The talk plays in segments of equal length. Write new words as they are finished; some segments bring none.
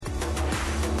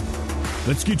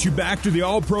Let's get you back to the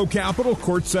All-Pro Capital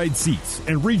courtside seats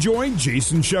and rejoin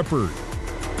Jason Shepard.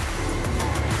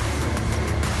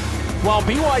 While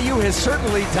BYU has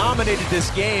certainly dominated this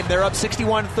game, they're up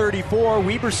 61-34.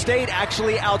 Weber State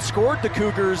actually outscored the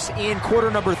Cougars in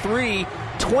quarter number 3,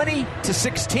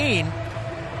 20-16.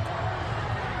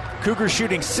 Cougars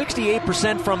shooting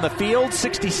 68% from the field,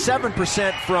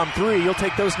 67% from three. You'll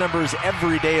take those numbers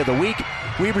every day of the week.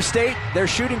 Weber State, their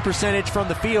shooting percentage from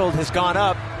the field has gone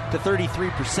up to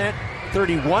 33%,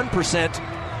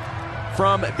 31%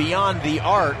 from beyond the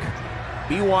arc.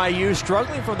 BYU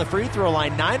struggling from the free throw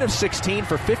line, 9 of 16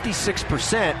 for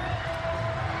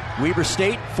 56%. Weber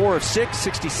State, 4 of 6,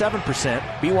 67%.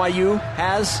 BYU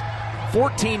has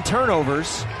 14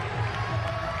 turnovers.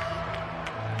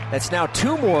 That's now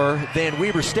 2 more than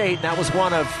Weber State, and that was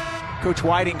one of Coach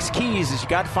Whiting's keys, is you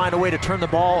got to find a way to turn the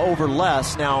ball over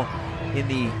less. Now, in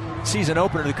the season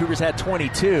opener, the Cougars had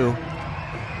 22.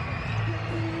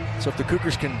 So if the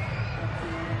Cougars can,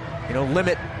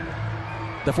 limit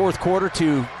the fourth quarter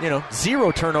to,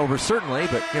 0 turnovers certainly,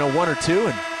 but, 1 or 2,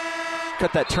 and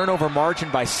cut that turnover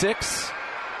margin by 6.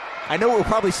 I know it will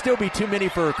probably still be too many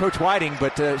for Coach Whiting,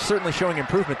 but certainly showing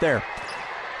improvement there.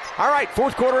 All right,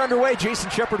 fourth quarter underway.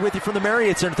 Jason Shepard with you from the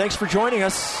Marriott Center. Thanks for joining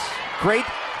us. Great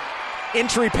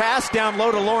entry pass down low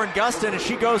to Lauren Gustin, and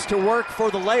she goes to work for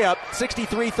the layup,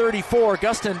 63-34.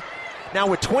 Gustin now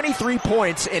with 23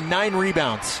 points and 9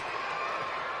 rebounds.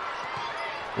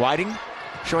 Whiting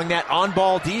showing that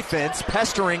on-ball defense,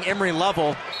 pestering Emery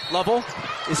Lovell. Lovell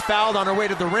is fouled on her way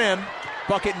to the rim.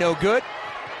 Bucket no good.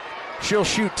 She'll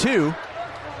shoot 2.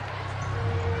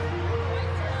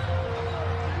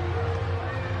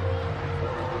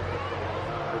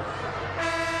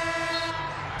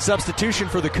 Substitution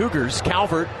for the Cougars.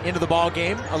 Calvert into the ball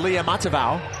game. Aaliyah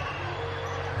Matavau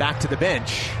back to the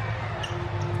bench.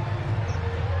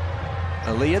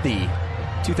 Aaliyah, the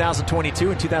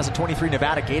 2022 and 2023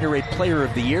 Nevada Gatorade Player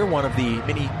of the Year, one of the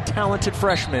many talented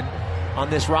freshmen on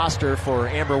this roster for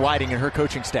Amber Whiting and her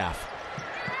coaching staff.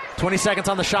 20 seconds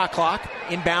on the shot clock.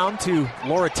 Inbound to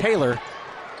Laura Taylor.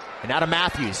 And now to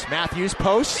Matthews. Matthews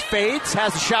posts, fades,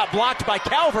 has the shot blocked by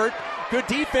Calvert. Good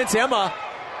defense, Emma.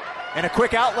 And a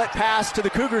quick outlet pass to the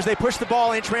Cougars. They push the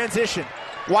ball in transition.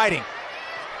 Whiting.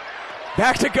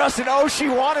 Back to Gustin. Oh, she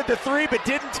wanted the 3 but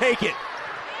didn't take it.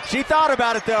 She thought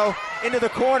about it, though. Into the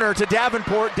corner to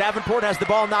Davenport. Davenport has the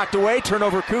ball knocked away.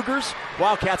 Turnover Cougars.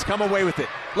 Wildcats come away with it.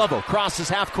 Lovell crosses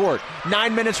half court.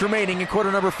 9 minutes remaining in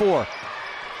quarter number 4.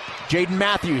 Jaden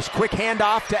Matthews. Quick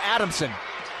handoff to Adamson.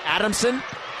 Adamson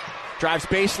drives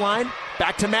baseline.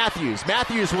 Back to Matthews.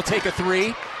 Matthews will take a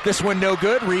 3. This one no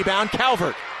good. Rebound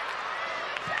Calvert.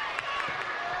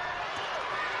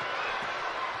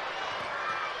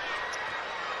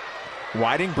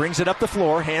 Whiting brings it up the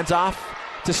floor. Hands off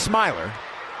to Smiler.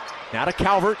 Now to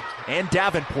Calvert and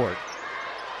Davenport.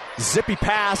 Zippy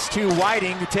pass to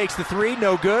Whiting, who takes the 3.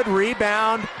 No good.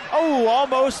 Rebound. Oh,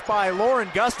 almost by Lauren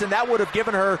Gustin. That would have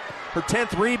given her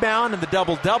 10th rebound and the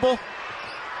double-double.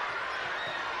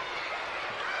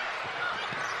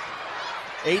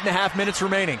 8.5 minutes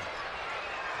remaining.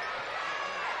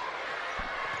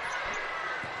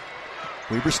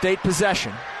 Weber State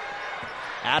possession.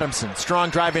 Adamson, strong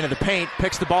drive into the paint,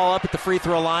 picks the ball up at the free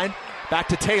throw line. Back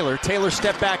to Taylor. Taylor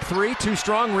step back 3, too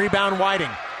strong. Rebound Whiting.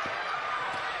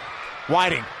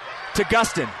 Whiting to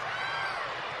Gustin.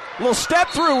 Little step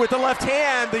through with the left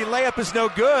hand. The layup is no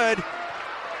good.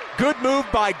 Good move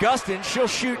by Gustin. She'll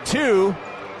shoot 2.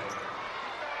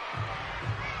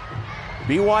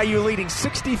 BYU leading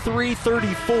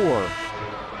 63-34.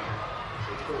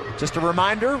 Just a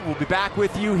reminder, we'll be back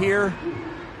with you here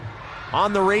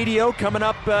on the radio coming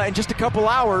up in just a couple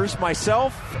hours.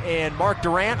 Myself and Mark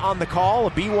Durant on the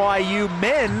call. BYU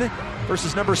men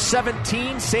versus number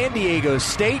 17 San Diego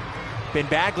State. Ben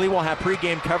Bagley will have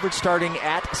pregame coverage starting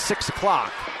at 6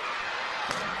 o'clock.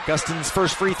 Gustin's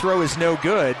first free throw is no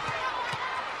good.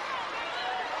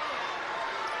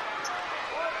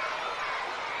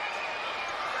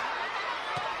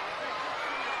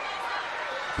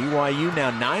 BYU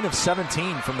now 9 of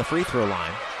 17 from the free throw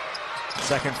line.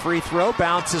 Second free throw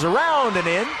bounces around and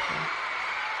in.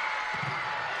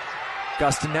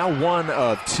 Gustin now 1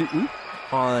 of 2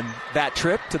 on that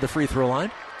trip to the free throw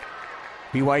line.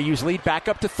 BYU's lead back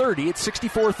up to 30. It's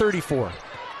 64-34.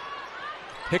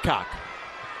 Hickok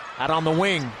out on the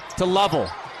wing to Lovell.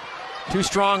 Too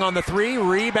strong on the 3.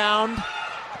 Rebound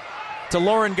to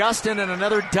Lauren Gustin, and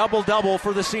another double-double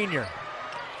for the senior.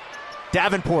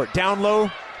 Davenport down low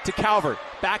to Calvert.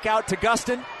 Back out to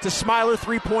Gustin, to Smiler,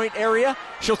 three-point area.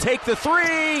 She'll take the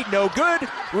 3. No good.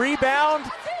 Rebound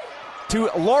to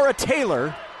Laura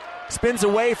Taylor. spins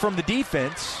away from the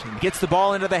defense and gets the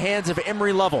ball into the hands of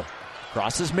Emory Lovell.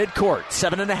 Crosses midcourt,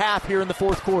 7.5 here in the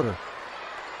fourth quarter.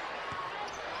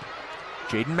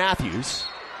 Jaden Matthews,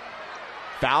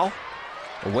 foul,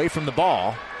 away from the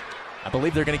ball. I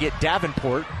believe they're going to get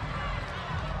Davenport.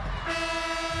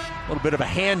 A little bit of a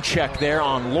hand check there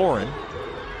on Lauren.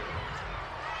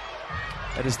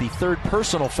 That is the third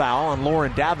personal foul on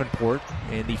Lauren Davenport,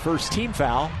 and the first team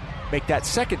foul, make that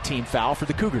second team foul for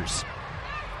the Cougars.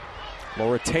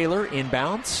 Laura Taylor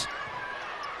inbounds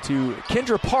to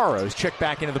Kendra Parra's checked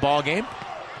back into the ball game.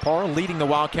 Parra leading the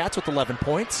Wildcats with 11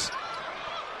 points.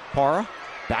 Parra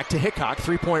back to Hickok,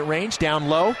 3-point range, down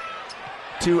low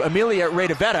to Amelia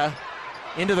Redavetta.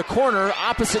 Into the corner,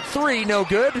 opposite three, no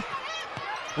good.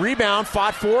 Rebound,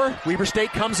 fought for. Weber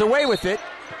State comes away with it.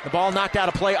 The ball knocked out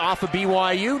of play off of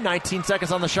BYU. 19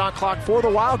 seconds on the shot clock for the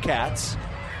Wildcats.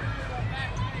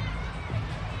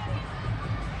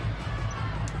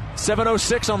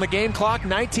 7:06 on the game clock,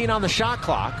 19 on the shot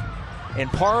clock.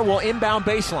 And Parra will inbound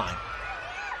baseline.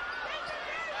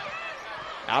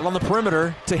 Out on the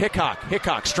perimeter to Hickok.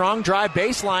 Hickok, strong drive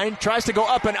baseline, tries to go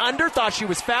up and under, thought she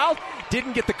was fouled,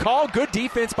 didn't get the call. Good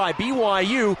defense by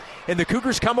BYU, and the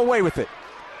Cougars come away with it.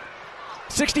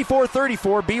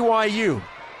 64-34 BYU.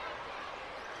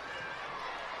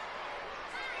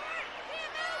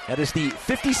 That is the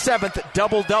 57th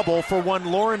double-double for one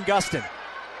Lauren Gustin.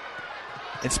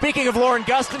 And speaking of Lauren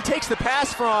Gustin, takes the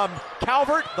pass from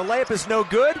Calvert. The layup is no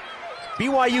good.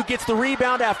 BYU gets the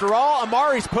rebound after all.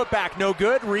 Amari's putback no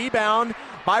good. Rebound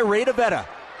by Redavetta.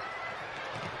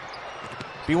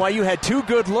 BYU had two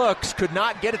good looks, could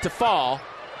not get it to fall.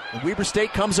 And Weber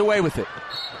State comes away with it.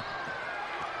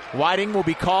 Whiting will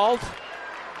be called.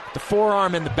 The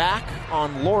forearm in the back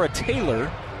on Laura Taylor.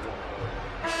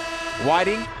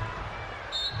 Whiting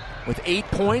with 8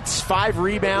 points, 5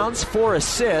 rebounds, 4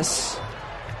 assists.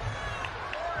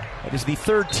 That is the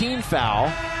third team foul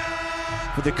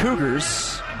for the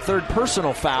Cougars. Third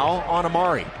personal foul on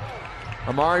Amari.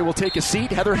 Amari will take a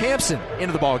seat. Heather Hampson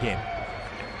into the ballgame.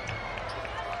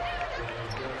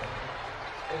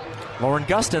 Lauren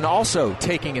Gustin also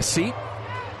taking a seat.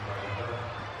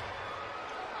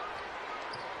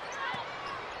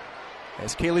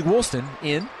 As Kaylee Woolston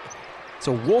in.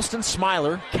 So Woolston,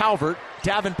 Smiler, Calvert,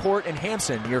 Davenport, and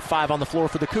Hampson, your 5 on the floor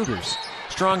for the Cougars.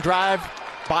 Strong drive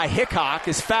by Hickok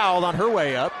is fouled on her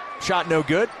way up. Shot no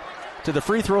good. To the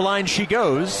free throw line she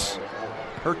goes.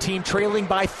 Her team trailing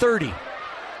by 30.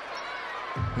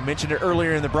 We mentioned it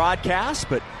earlier in the broadcast,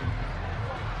 but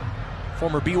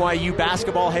former BYU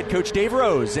basketball head coach Dave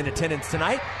Rose in attendance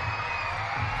tonight.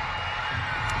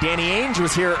 Danny Ainge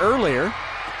was here earlier.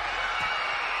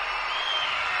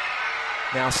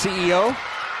 Now CEO,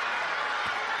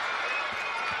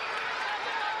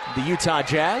 the Utah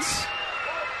Jazz.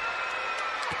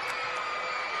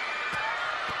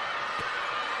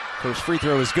 First free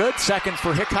throw is good. Second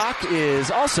for Hickok is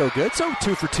also good, so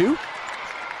 2 for 2.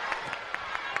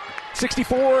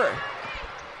 64-36,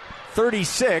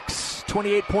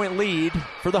 28-point lead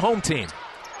for the home team.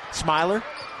 Smiler,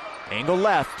 angle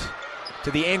left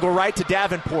to the angle right to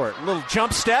Davenport. Little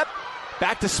jump step,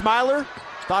 back to Smiler.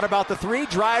 Thought about the three,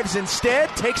 drives instead,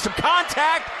 takes some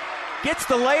contact, gets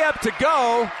the layup to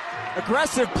go.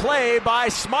 Aggressive play by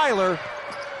Smiler.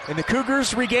 And the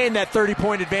Cougars regain that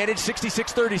 30-point advantage,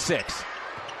 66-36.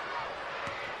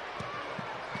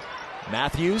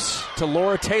 Matthews to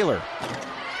Laura Taylor.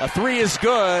 A three is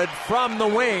good from the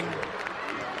wing.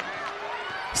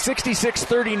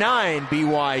 66-39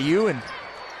 BYU, and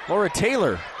Laura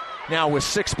Taylor now with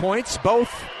 6 points,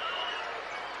 both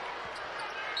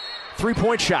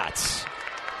 3-point shots.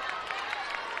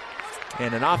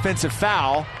 And an offensive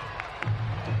foul.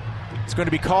 It's going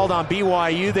to be called on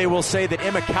BYU. They will say that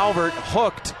Emma Calvert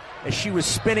hooked as she was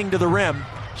spinning to the rim.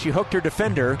 She hooked her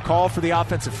defender. Call for the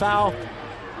offensive foul.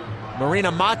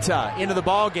 Marina Mata into the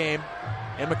ball game.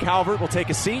 Emma Calvert will take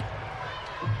a seat.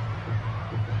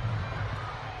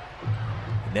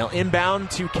 And they'll inbound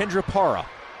to Kendra Parra.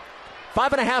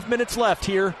 5.5 minutes left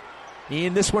here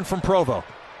in this one from Provo.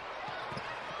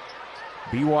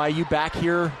 BYU back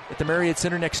here at the Marriott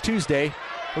Center next Tuesday,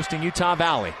 hosting Utah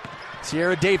Valley.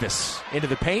 Sierra Davis into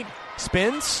the paint,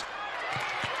 spins.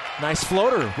 Nice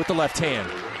floater with the left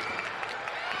hand.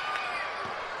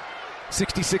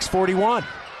 66-41.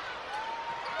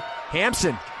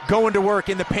 Hampson going to work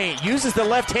in the paint, uses the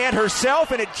left hand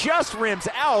herself, and it just rims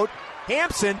out.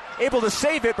 Hampson able to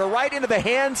save it, but right into the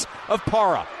hands of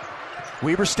Parra.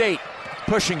 Weber State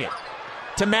pushing it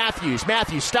to Matthews.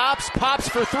 Matthews stops, pops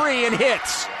for three, and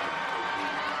hits.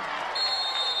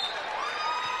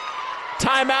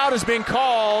 Timeout has been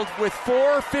called with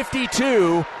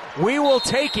 4:52. We will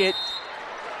take it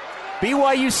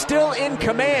BYU still in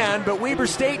command, but Weber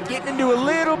State getting into a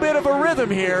little bit of a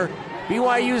rhythm here.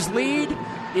 BYU's lead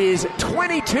is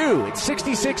 22. It's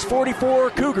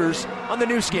 66-44 Cougars on the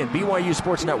new skin, BYU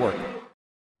Sports Network.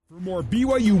 For more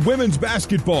BYU women's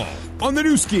basketball on the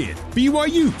new skin,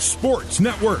 BYU Sports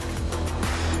Network.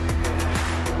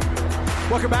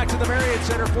 Welcome back to the Marriott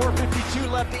Center.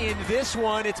 4:52 left in this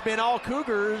one. It's been all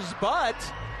Cougars, but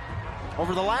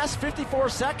over the last 54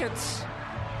 seconds,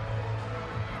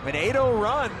 an 8-0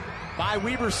 run by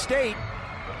Weber State.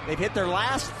 They've hit their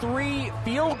last 3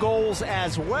 field goals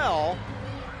as well.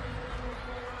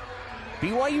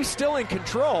 BYU still in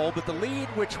control, but the lead,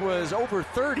 which was over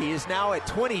 30, is now at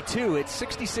 22. It's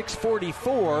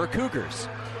 66-44 Cougars.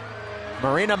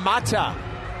 Marina Mata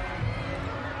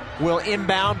will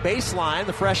inbound baseline,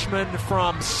 the freshman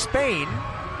from Spain.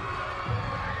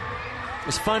 It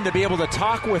was fun to be able to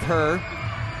talk with her.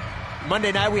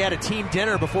 Monday night we had a team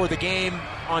dinner before the game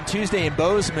on Tuesday in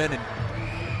Bozeman, and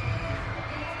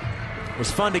it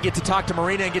was fun to get to talk to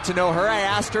Marina and get to know her. I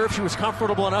asked her if she was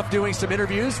comfortable enough doing some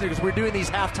interviews because we're doing these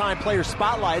halftime player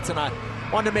spotlights, and I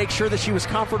wanted to make sure that she was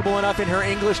comfortable enough in her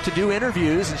English to do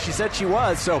interviews, and she said she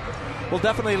was. So we'll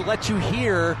definitely let you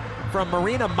hear from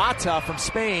Marina Mata from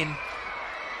Spain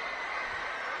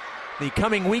the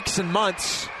coming weeks and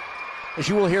months, as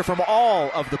you will hear from all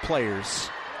of the players.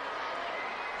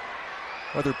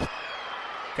 Whether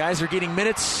guys are getting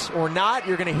minutes or not,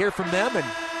 you're going to hear from them, and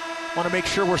want to make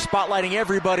sure we're spotlighting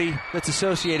everybody that's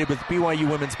associated with BYU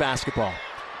women's basketball.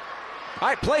 All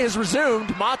right, play has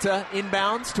resumed. Mata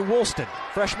inbounds to Woolston,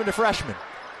 freshman to freshman.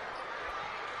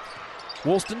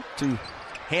 Woolston to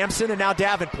Hampson and now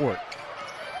Davenport.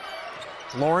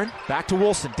 Lauren back to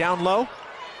Woolston, down low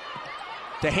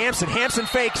to Hampson. Hampson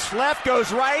fakes left,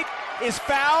 goes right, is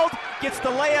fouled, gets the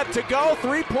layup to go.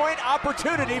 3-point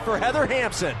opportunity for Heather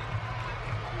Hampson.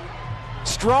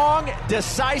 Strong,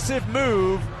 decisive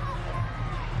move.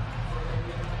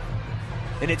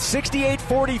 And it's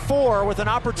 68-44 with an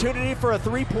opportunity for a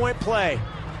 3-point play.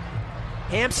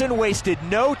 Hampson wasted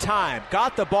no time.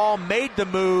 Got the ball, made the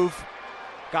move,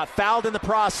 got fouled in the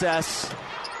process.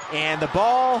 And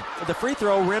the free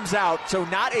throw rims out, so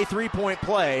not a 3-point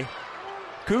play.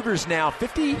 Cougars now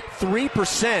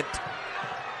 53%,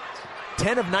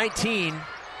 10 of 19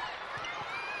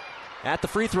 at the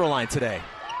free throw line today.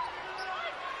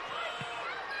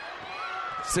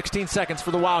 16 seconds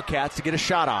for the Wildcats to get a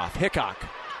shot off. Hickok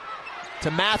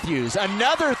to Matthews.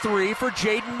 Another 3 for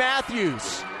Jaden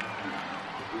Matthews.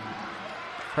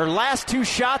 Her last 2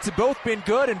 shots have both been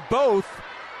good, and both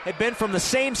had been from the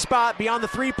same spot beyond the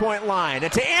 3-point line.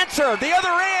 And to answer the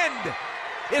other end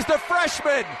is the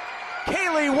freshman,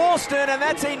 Kaylee Woolston, and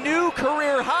that's a new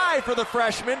career high for the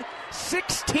freshman.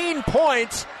 16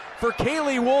 points for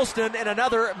Kaylee Woolston, and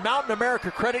another Mountain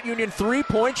America Credit Union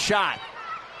 3-point shot.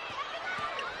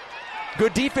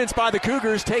 Good defense by the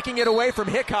Cougars, taking it away from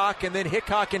Hickok, and then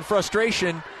Hickok in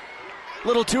frustration, a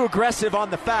little too aggressive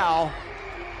on the foul.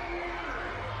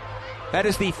 That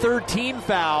is the 3rd team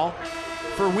foul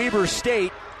for Weber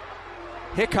State.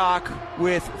 Hickok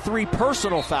with 3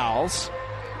 personal fouls.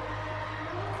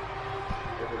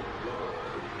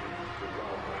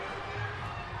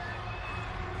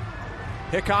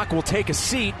 Hickok will take a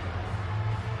seat,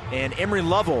 and Emery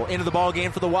Lovell into the ball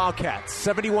game for the Wildcats.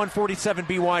 71-47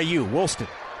 BYU. Woolston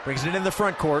brings it in the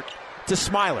front court to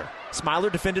Smiler. Smiler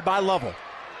defended by Lovell.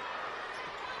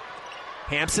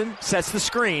 Hampson sets the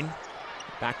screen.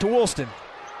 Back to Woolston.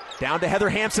 Down to Heather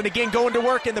Hampson again, going to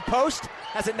work in the post.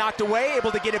 Has it knocked away,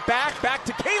 able to get it back. Back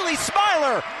to Kaylee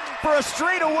Smiler for a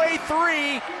straightaway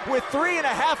 3 with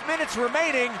 3.5 minutes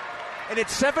remaining. And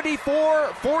it's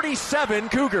 74-47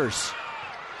 Cougars.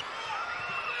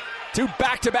 2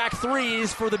 back-to-back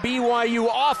threes for the BYU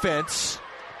offense.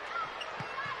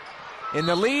 And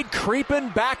the lead creeping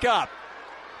back up.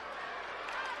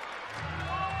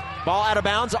 Ball out of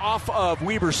bounds off of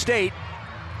Weber State.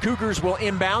 Cougars will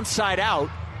inbound side out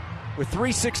with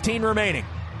 3:16 remaining.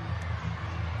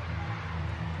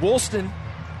 Woolston,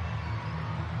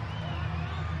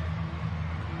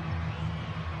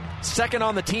 second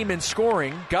on the team in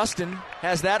scoring. Gustin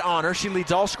has that honor. She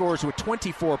leads all scorers with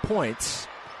 24 points.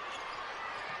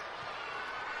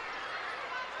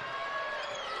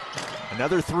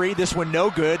 Another 3, this one no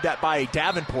good, that by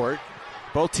Davenport.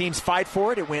 Both teams fight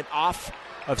for it. It went off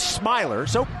of Smiler.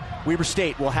 So Weber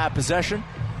State will have possession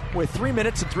with 3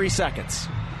 minutes and 3 seconds.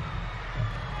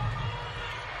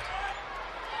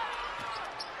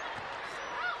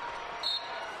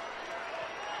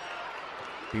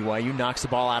 BYU knocks the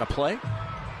ball out of play.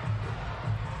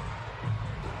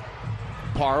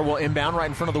 Parr will inbound right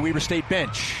in front of the Weber State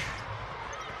bench.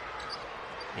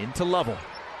 Into Lovell.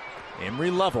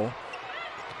 Emory level.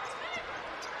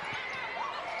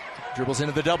 Dribbles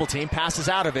into the double team, passes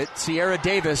out of it. Sierra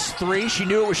Davis, three. She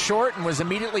knew it was short and was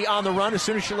immediately on the run as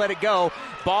soon as she let it go.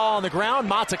 Ball on the ground.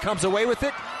 Mata comes away with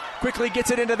it. Quickly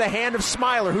gets it into the hand of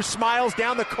Smiler, who smiles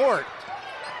down the court.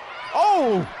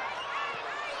 Oh!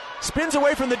 Spins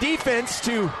away from the defense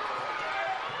to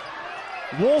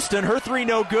Woolston. Her three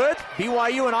no good.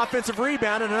 BYU an offensive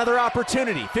rebound and another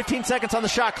opportunity. 15 seconds on the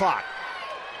shot clock.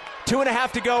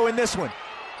 2.5 to go in this one.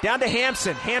 Down to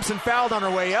Hampson. Hampson fouled on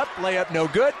her way up. Layup no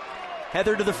good.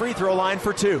 Heather to the free throw line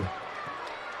for two.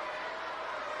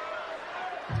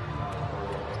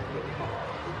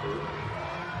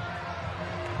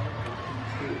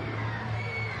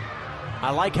 I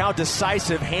like how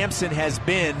decisive Hampson has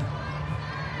been,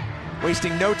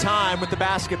 wasting no time with the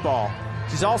basketball.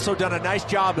 She's also done a nice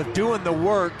job of doing the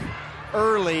work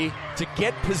early to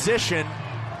get position.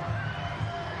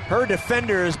 Her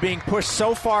defender is being pushed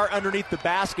so far underneath the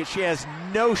basket, she has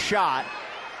no shot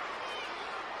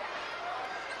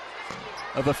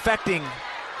of affecting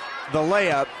the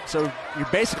layup, so you're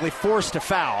basically forced to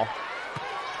foul.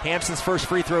 Hampson's first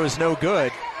free throw is no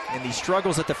good, and the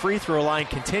struggles at the free throw line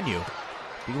continue.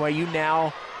 BYU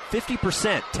now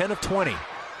 50%, 10 of 20.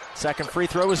 Second free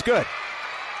throw is good.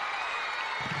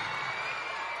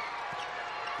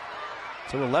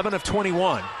 So 11 of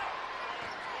 21.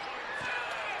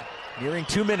 Nearing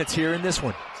 2 minutes here in this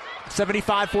one.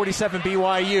 75-47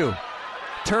 BYU.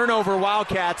 Turnover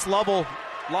Wildcats. Lovell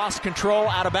lost control,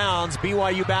 out of bounds.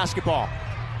 BYU basketball.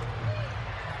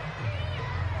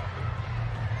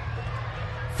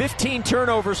 15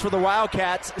 turnovers for the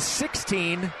Wildcats,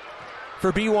 16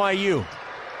 for BYU.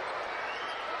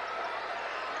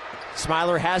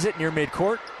 Smiler has it near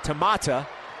midcourt to Mata.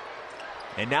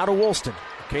 And now to Woolston.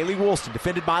 Kaylee Woolston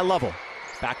defended by Lovell.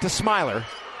 Back to Smiler.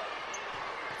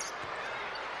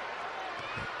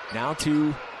 Now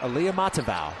to Aaliyah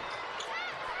Matavau.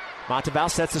 Matavau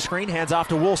sets the screen, hands off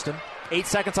to Woolston. 8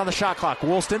 seconds on the shot clock.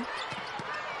 Woolston,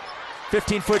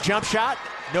 15-foot jump shot,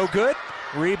 no good.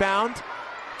 Rebound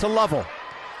to Lovell.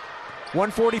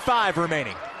 1:45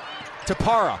 remaining. To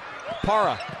Para.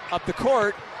 Para up the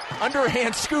court.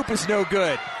 Underhand scoop is no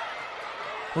good.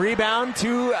 Rebound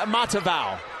to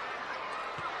Matavau.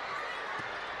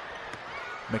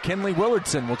 McKinley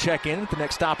Willardson will check in at the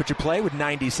next stoppage of play with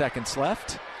 90 seconds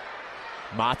left.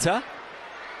 Mata.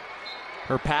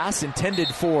 Her pass intended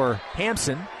for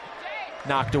Hampson.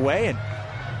 Knocked away, and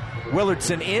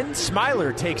Willardson in.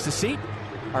 Smiler takes the seat.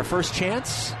 Our first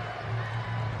chance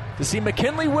to see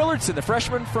McKinley Willardson, the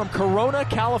freshman from Corona,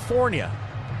 California.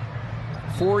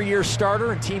 4-year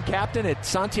starter and team captain at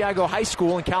Santiago High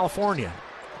School in California.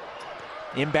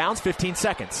 Inbounds, 15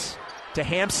 seconds. To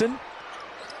Hampson.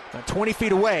 20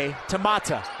 feet away to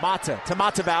Mata. Mata to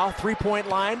Matavau, three-point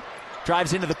line.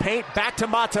 Drives into the paint. Back to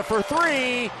Mata for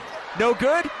three. No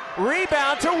good.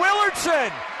 Rebound to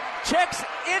Willardson. Checks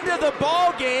into the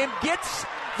ball game. Gets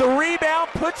the rebound.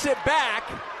 Puts it back.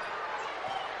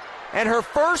 And her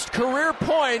first career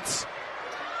points.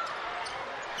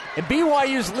 And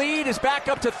BYU's lead is back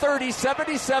up to 30,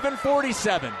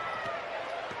 77-47.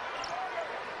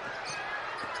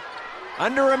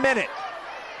 Under a minute.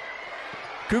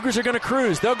 Cougars are going to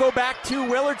cruise. They'll go back to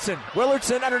Willardson.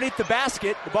 Willardson underneath the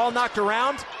basket. The ball knocked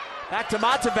around. Back to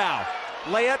Matavau.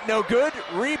 Layup, no good.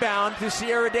 Rebound to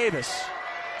Sierra Davis.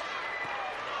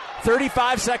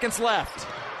 35 seconds left.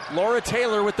 Laura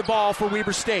Taylor with the ball for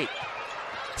Weber State.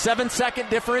 7-second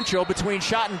differential between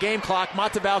shot and game clock.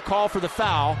 Matavau called for the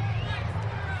foul.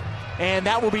 And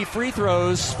that will be free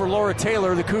throws for Laura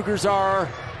Taylor. The Cougars are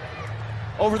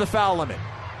over the foul limit.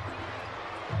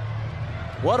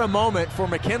 What a moment for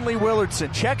McKinley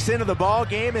Willardson. Checks into the ball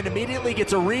game and immediately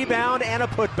gets a rebound and a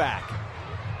putback.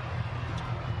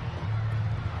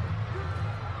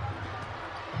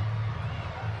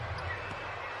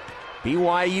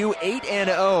 BYU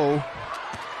 8-0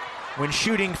 when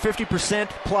shooting 50%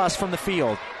 plus from the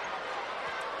field.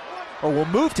 Or will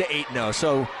move to 8-0.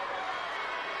 So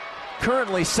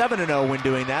currently 7-0 when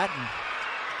doing that. And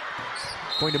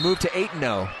going to move to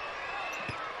 8-0.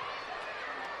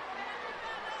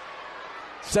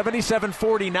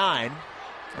 77-49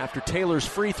 after Taylor's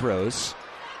free throws.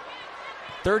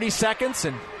 30 seconds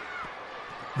and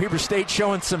Weber State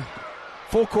showing some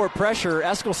full court pressure.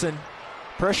 Eskelson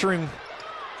pressuring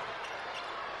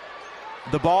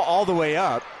the ball all the way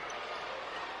up.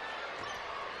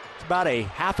 It's about a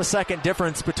half a second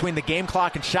difference between the game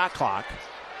clock and shot clock.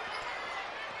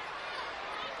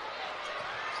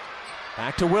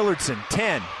 Back to Willardson,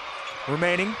 10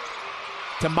 remaining.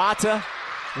 To Mata,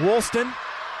 Woolston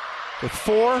with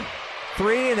 4.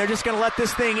 3, and they're just going to let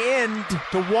this thing end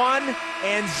to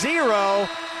 1-0.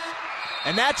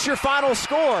 And that's your final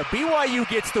score. BYU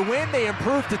gets the win. They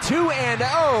improve to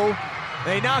 2-0.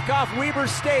 They knock off Weber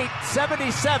State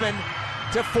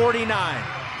 77-49.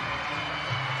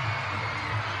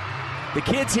 The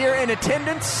kids here in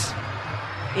attendance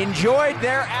enjoyed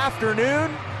their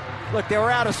afternoon. Look, they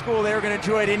were out of school. They were going to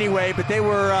enjoy it anyway, but they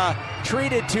were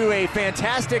treated to a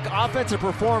fantastic offensive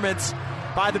performance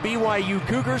by the BYU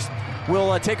Cougars.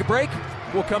 We'll take a break.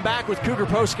 We'll come back with Cougar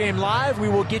Postgame Live. We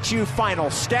will get you final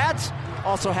stats.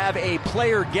 Also have a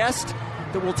player guest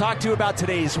that we'll talk to about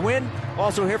today's win.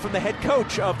 Also hear from the head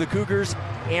coach of the Cougars,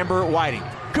 Amber Whiting.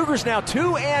 Cougars now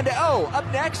 2-0. Up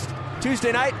next,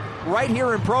 Tuesday night, right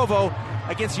here in Provo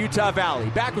against Utah Valley.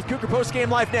 Back with Cougar Postgame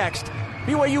Live next.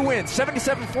 BYU wins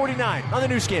 77-49 on the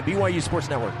new skin, BYU Sports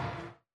Network.